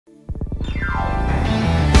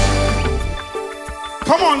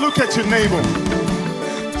Come on, look at your neighbor.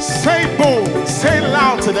 Say bold, say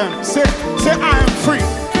loud to them. Say, I am free.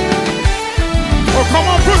 Oh, come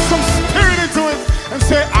on, put some spirit into it and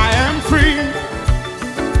say, I am free.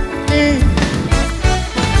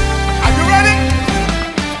 Are you ready?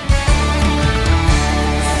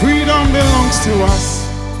 Freedom belongs to us.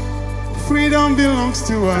 Freedom belongs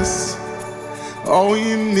to us. All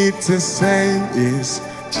you need to say is,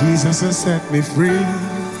 Jesus has set me free.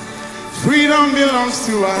 Freedom belongs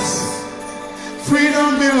to us.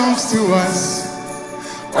 Freedom belongs to us.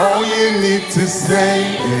 All you need to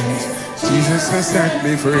say is, Jesus has set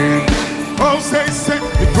me free. Oh, say,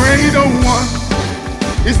 the greater one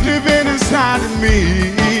is living inside of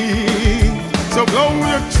me. So blow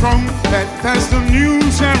your trumpet, that's the new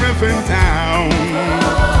sheriff in town.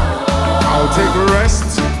 I'll take a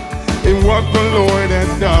rest in what the Lord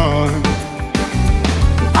has done.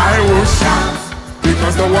 I will shout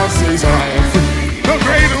because the one says I am free. The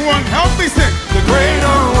greater one, help me sing. The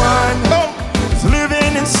greater one is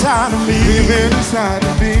living inside of me. Living inside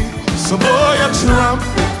of me. So blow your trumpet,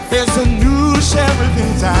 there's a new sheriff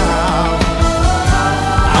in town.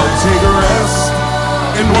 I'll take a rest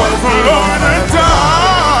in what the Lord has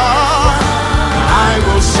done. I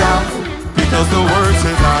will shout because the word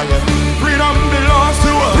says I am free. Freedom belongs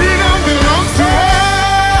to us. Freedom belongs to us.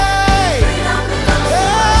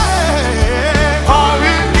 All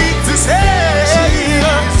we need to say is,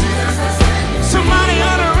 somebody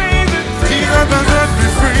ought to raise it. Jesus has set me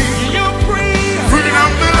free. You're free.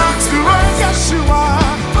 Freedom belongs to us. Yes, you are.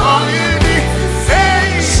 All you need to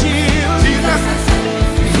say is, Jesus has set me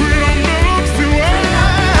free. Freedom belongs to us.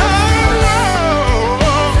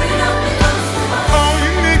 All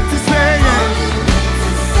you need to say is,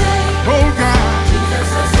 oh God.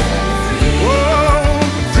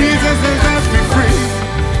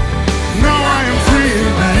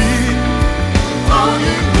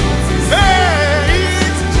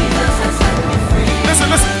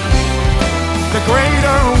 The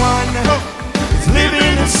greater one is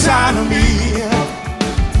living inside of me.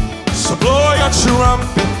 So blow your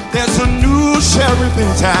trumpet, there's a new sheriff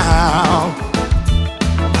in town.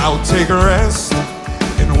 I'll take a rest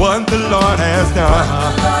in what the Lord has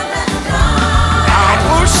done. I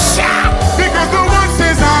will shout because the one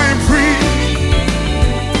says I am free.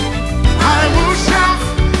 I will shout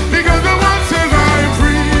because the one says I am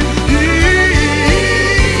free.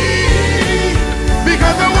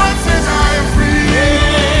 Because the one says I am free.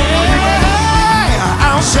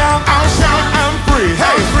 I'll shout, I'm free.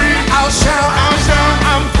 Hey, free. I'll shout,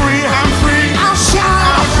 I'm free. I'm free. I'll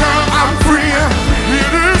shout, I'm free.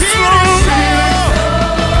 It is so.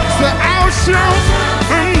 So I'll shout,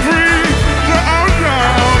 I'm free. So I'll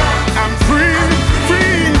shout, I'm free.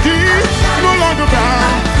 Free indeed, no longer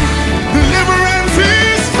bound. Deliverance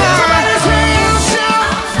is mine. I'll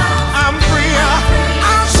shout, I'm free.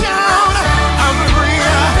 I'll shout, I'm free.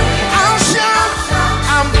 I'll shout,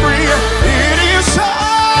 I'm free. It is so.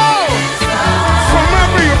 From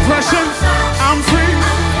every oppression, I'm free.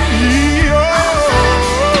 Oh,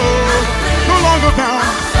 no longer bound.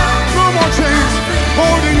 No more chains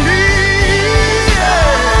holding me.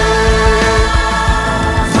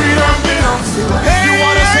 Freedom belongs to us. Hey, you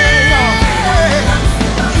wanna say it, y'all?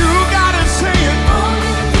 You gotta say it.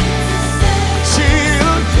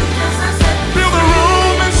 Chill. Fill the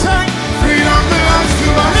room and say, freedom belongs to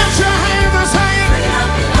us. Lift your hands and say it.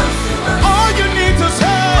 All you need to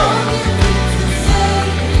say,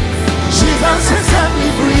 Jesus has set me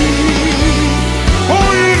free.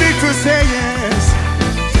 All you need to say is,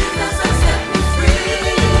 Jesus has set me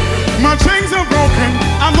free. my chains are broken,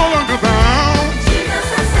 I'm no longer bound. Jesus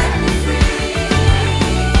has set me free.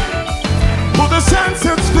 For the sun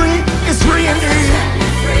sets free is free indeed.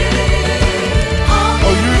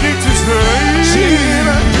 All you need to say,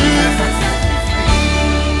 Jesus has set me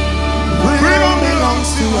free. freedom belongs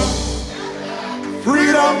to us.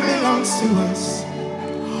 Freedom belongs to us.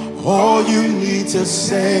 All you need to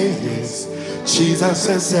say is, Jesus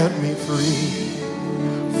has set me free.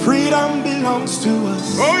 Freedom belongs to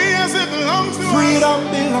us. Oh yes, it belongs to us. Freedom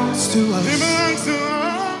belongs to us. It belongs to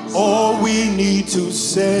us. All we need to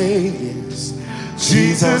say is,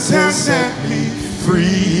 Jesus has set me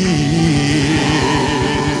free.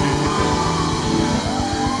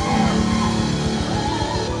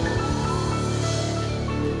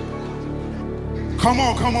 Come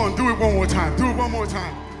on, do it one more time. Do it one more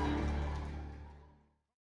time.